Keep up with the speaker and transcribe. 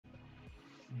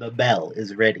The bell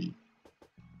is ready.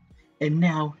 And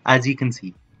now, as you can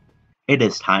see, it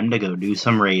is time to go do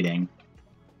some raiding.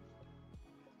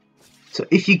 So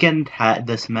if you get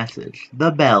this message,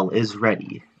 the bell is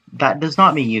ready, that does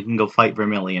not mean you can go fight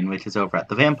Vermilion, which is over at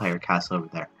the vampire castle over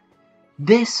there.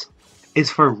 This is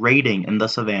for raiding in the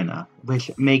savannah,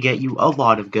 which may get you a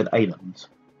lot of good items.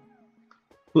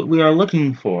 What we are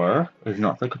looking for is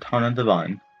not the Katana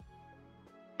Divine,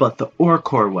 but the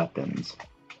Orcour weapons,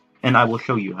 and I will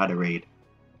show you how to raid.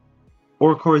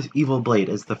 Orcour's Evil Blade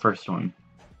is the first one.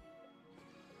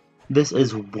 This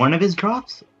is one of his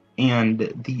drops, and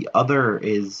the other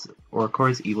is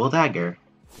Orcour's Evil Dagger.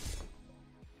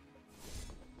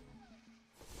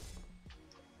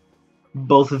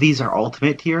 Both of these are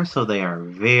ultimate tier, so they are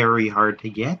very hard to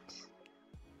get.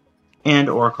 And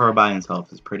Orcour by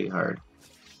himself is pretty hard.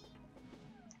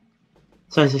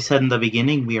 So as I said in the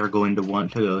beginning, we are going to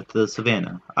want to go to the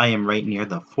savannah. I am right near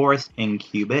the forest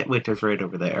incubate, which is right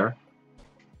over there.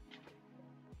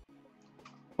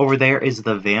 Over there is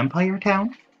the vampire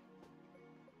town.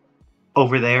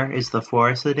 Over there is the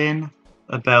forested inn.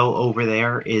 About over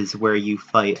there is where you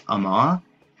fight Ama.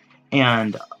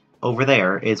 And over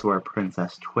there is where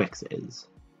Princess Twix is.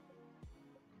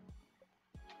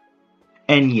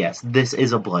 And yes, this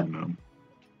is a blood moon.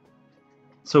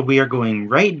 So we are going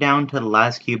right down to the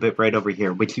last cubit right over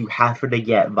here, which you have to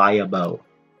get via boat.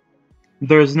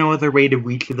 There's no other way to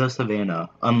reach the savannah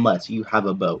unless you have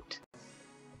a boat.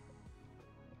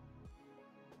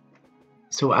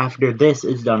 So after this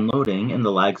is done loading and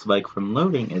the lag spike from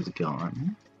loading is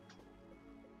gone,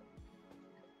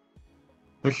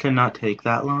 this should not take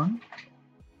that long.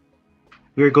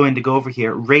 We are going to go over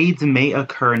here. Raids may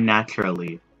occur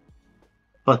naturally,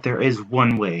 but there is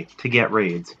one way to get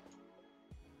raids,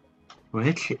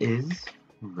 which is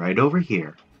right over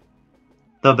here.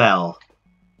 The bell.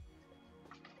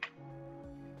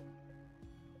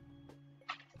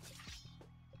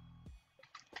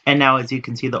 And now as you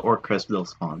can see, the orc crystal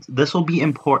spawns. This will be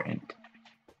important.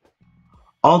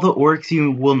 All the orcs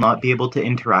you will not be able to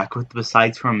interact with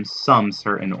besides from some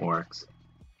certain orcs.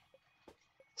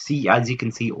 See, as you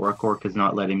can see, Orcour is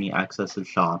not letting me access his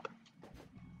shop.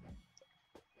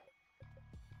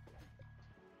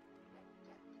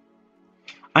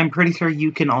 I'm pretty sure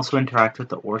you can also interact with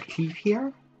the orc chief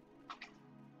here.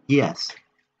 Yes.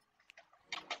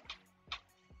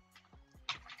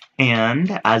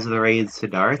 And as the raid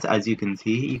starts, as you can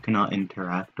see, you cannot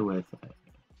interact with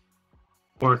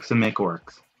orcs and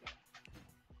McOrcs.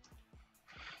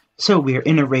 So we are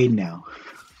in a raid now.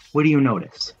 What do you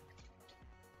notice?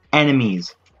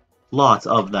 Enemies. Lots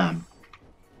of them.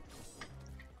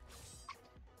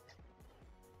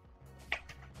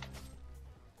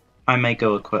 I might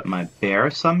go equip my bear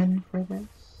summon for this,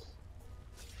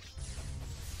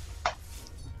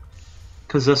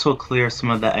 because this will clear some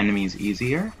of the enemies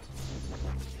easier.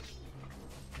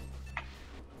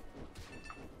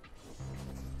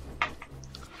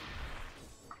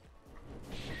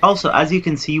 Also, as you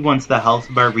can see, once the health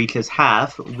bar reaches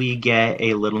half, we get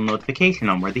a little notification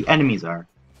on where the enemies are.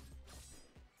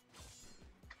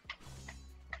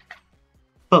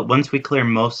 But once we clear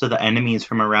most of the enemies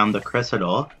from around the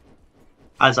crystal,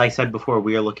 as I said before,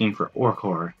 we are looking for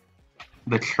Orcour,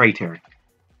 the traitor.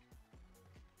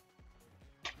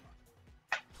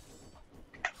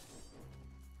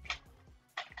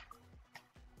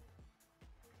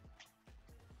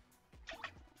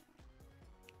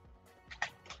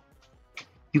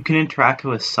 You can interact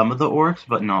with some of the orcs,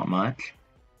 but not much.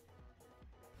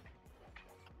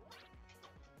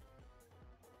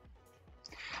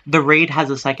 The raid has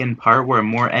a second part where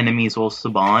more enemies will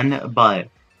spawn, but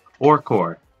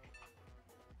Orcour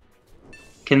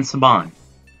can spawn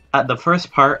at the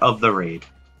first part of the raid.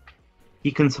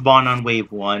 He can spawn on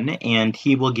wave 1, and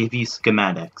he will give you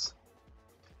schematics.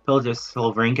 Pillager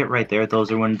silver ingot right there,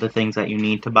 those are one of the things that you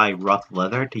need to buy rough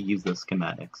leather to use the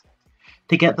schematics.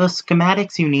 To get the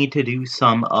schematics, you need to do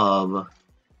some of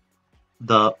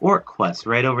the orc quests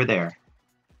right over there.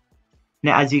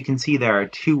 Now, as you can see, there are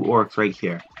 2 orcs right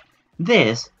here.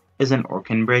 This is an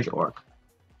Orkin Bridge orc.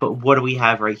 But what do we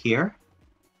have right here?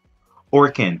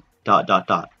 Orkin, ...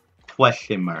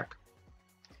 question mark.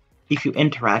 If you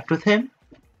interact with him,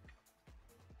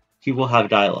 he will have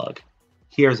dialogue.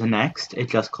 Here's the next, it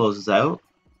just closes out.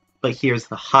 But here's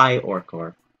the high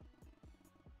Orcour.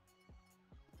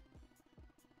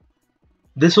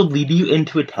 This will lead you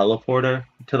into a teleporter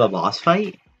to the boss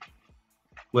fight,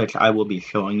 which I will be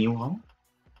showing you all.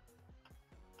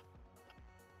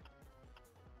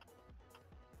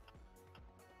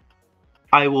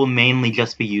 I will mainly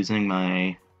just be using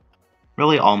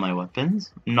really all my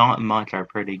weapons. Not much are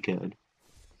pretty good.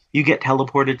 You get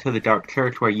teleported to the Dark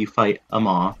Church where you fight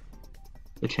Amaw,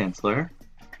 the Chancellor.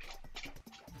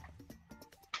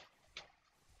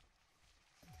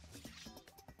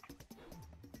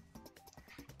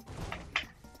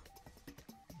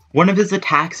 One of his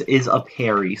attacks is a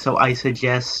parry, so I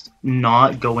suggest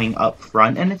not going up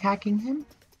front and attacking him.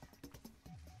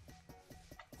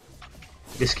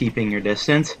 Just keeping your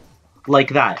distance.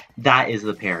 Like that. That is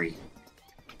the parry.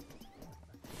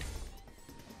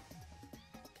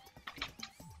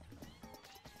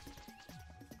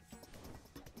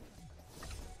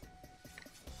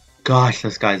 Gosh,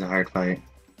 this guy's a hard fight.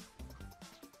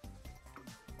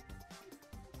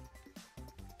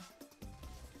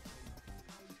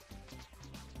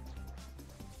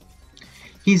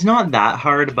 He's not that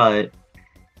hard, but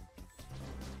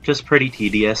just pretty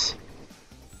tedious.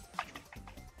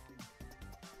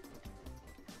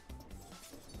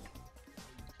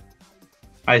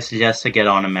 I suggest to get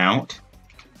on a mount.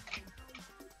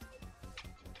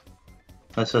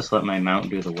 Let's just let my mount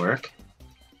do the work.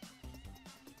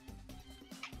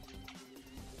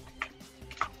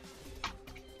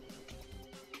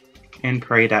 And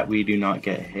pray that we do not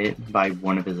get hit by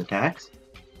one of his attacks.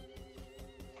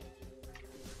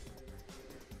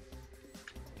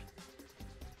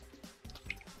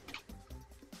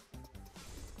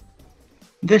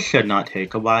 This should not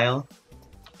take a while.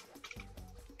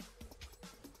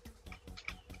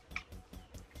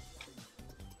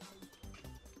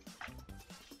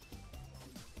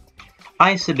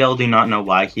 I still do not know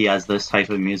why he has this type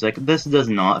of music. This does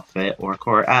not fit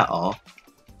Orcour at all.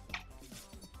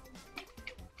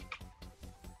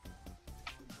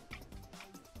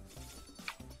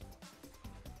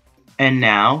 And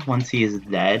now, once he is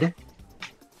dead,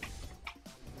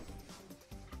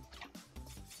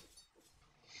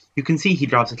 you can see he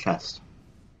drops a chest.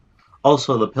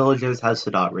 Also, the Pillagers has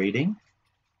Sadot rating.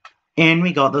 And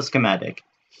we got the schematic.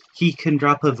 He can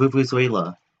drop a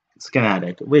Vuvuzela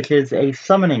Schematic, which is a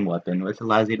summoning weapon, which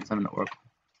allows you to summon Orcour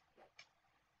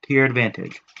to your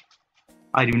advantage.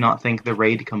 I do not think the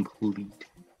raid complete.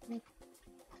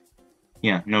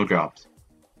 Yeah, no drops.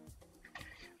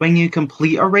 When you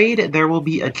complete a raid, there will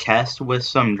be a chest with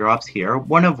some drops here,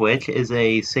 one of which is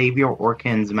a Savior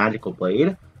Orkin's Magical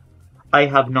Blade. I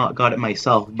have not got it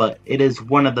myself, but it is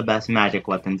one of the best magic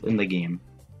weapons in the game.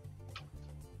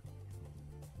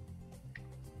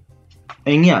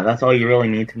 And yeah, that's all you really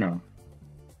need to know.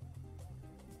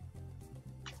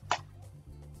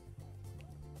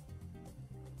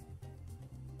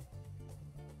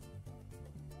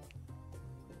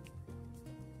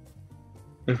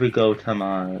 If we go to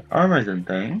my armors and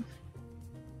things,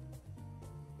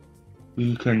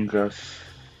 we can just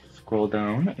scroll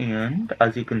down and,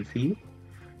 as you can see,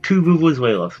 2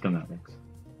 Vuvuzela schematics.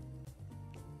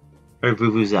 Or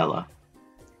Vuvuzela.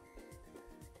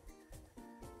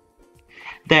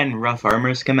 Then rough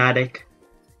armor schematic.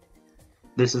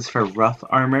 This is for rough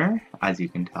armor, as you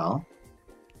can tell.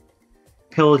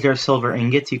 Pillager silver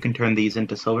ingots, you can turn these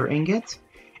into silver ingots.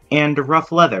 And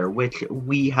rough leather, which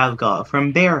we have got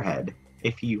from Bearhead,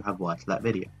 if you have watched that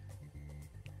video.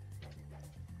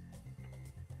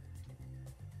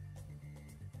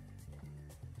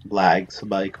 Lag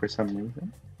spike for some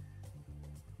reason.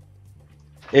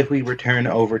 If we return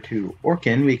over to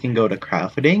Orkin, we can go to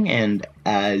crafting, and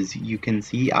as you can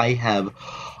see, I have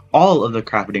all of the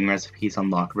crafting recipes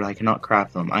unlocked, but I cannot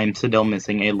craft them. I'm still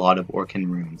missing a lot of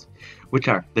Orkin runes, which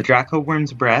are the Draco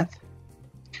Worm's Breath,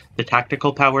 the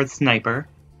Tactical Powered Sniper,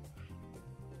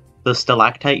 the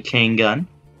Stalactite Chain Gun,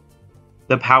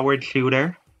 the Powered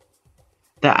Shooter,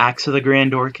 the Axe of the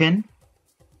Grand Orkin,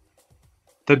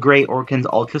 the Great Orkin's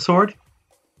Ultra Sword,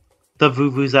 the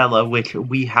Vuvuzela, which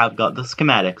we have got the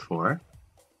schematic for,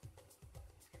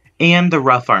 and the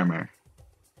rough armor.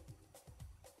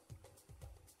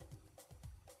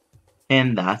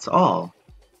 And that's all.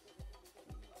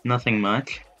 Nothing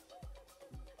much.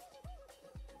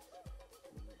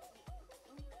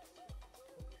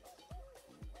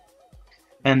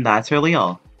 And that's really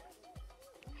all.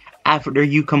 After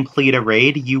you complete a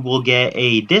raid, you will get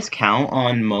a discount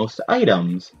on most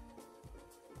items.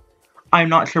 I'm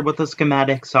not sure what the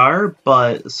schematics are,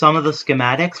 but some of the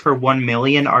schematics for 1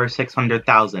 million are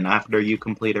 600,000 after you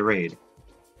complete a raid.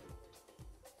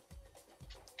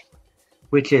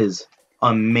 Which is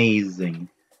amazing.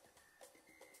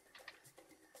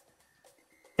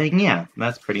 And yeah,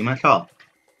 that's pretty much all.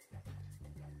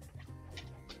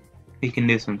 We can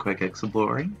do some quick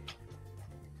exploring.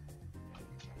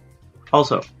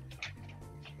 Also,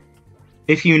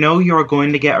 if you know you're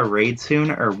going to get a raid soon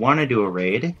or want to do a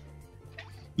raid,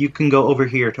 you can go over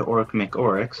here to Orc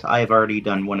McOryx. I've already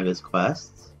done one of his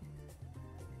quests.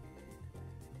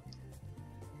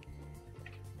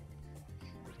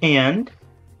 And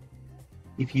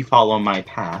if you follow my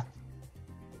path,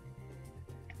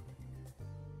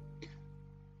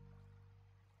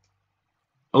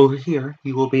 over here,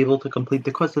 you will be able to complete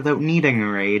the quest without needing a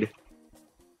raid.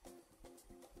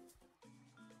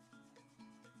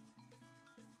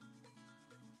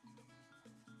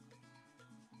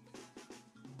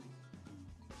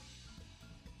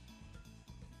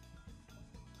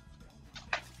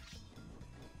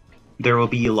 There will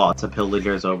be lots of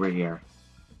pillagers over here.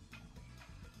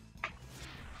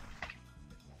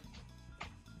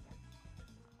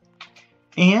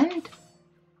 And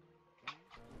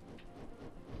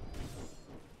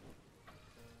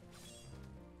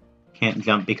can't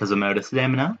jump because I'm out of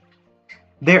stamina.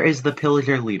 There is the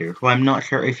pillager leader, who I'm not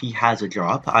sure if he has a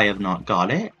drop. I have not got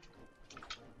it.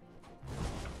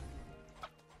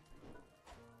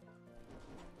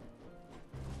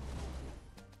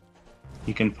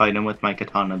 You can fight him with my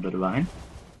Katana the Divine.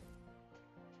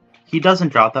 He doesn't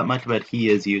drop that much, but he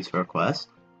is used for a quest.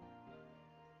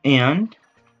 And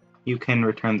you can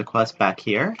return the quest back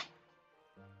here.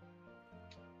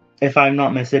 If I'm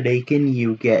not mistaken,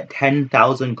 you get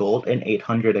 10,000 gold and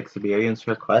 800 experience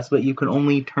for quests, but you can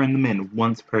only turn them in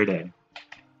once per day.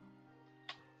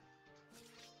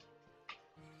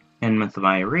 And with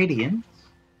my Radiance,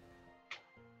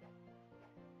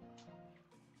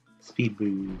 speed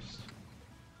boost.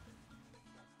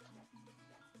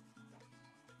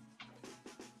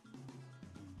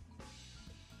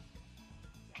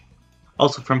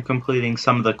 Also, from completing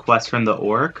some of the quests from the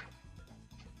Orc,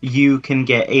 you can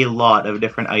get a lot of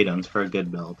different items for a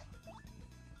good build.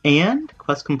 And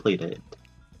quest completed.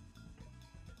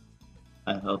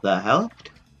 I hope that helped.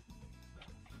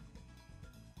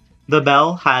 The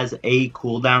bell has a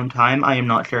cooldown time. I am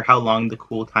not sure how long the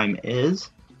cooldown is,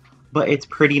 but it's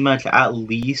pretty much at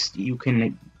least, you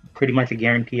can pretty much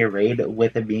guarantee a raid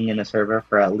with it being in a server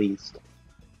for at least,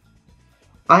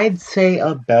 I'd say,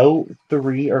 about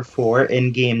 3 or 4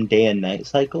 in-game day and night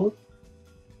cycles.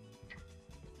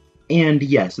 And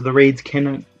yes, the raids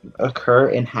can occur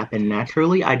and happen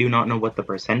naturally. I do not know what the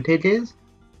percentage is,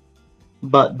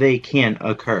 but they can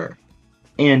occur.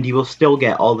 And you will still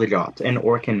get all the drops, and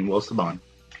Orkin will spawn.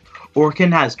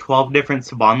 Orkin has 12 different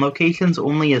spawn locations,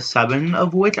 only 7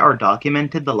 of which are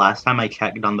documented the last time I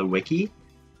checked on the wiki.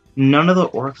 None of the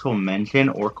orcs will mention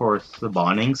Orcour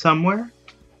spawning somewhere,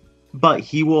 but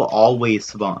he will always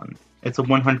spawn. It's a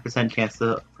 100% chance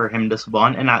for him to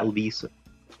spawn in at least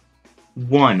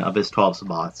one of his 12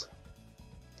 spots.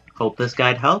 Hope this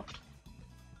guide helped.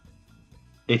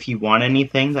 If you want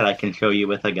anything that I can show you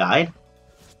with a guide,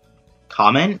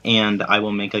 comment and I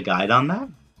will make a guide on that.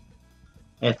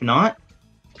 If not,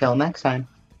 till next time.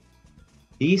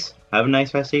 Peace. Have a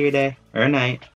nice rest of your day or night.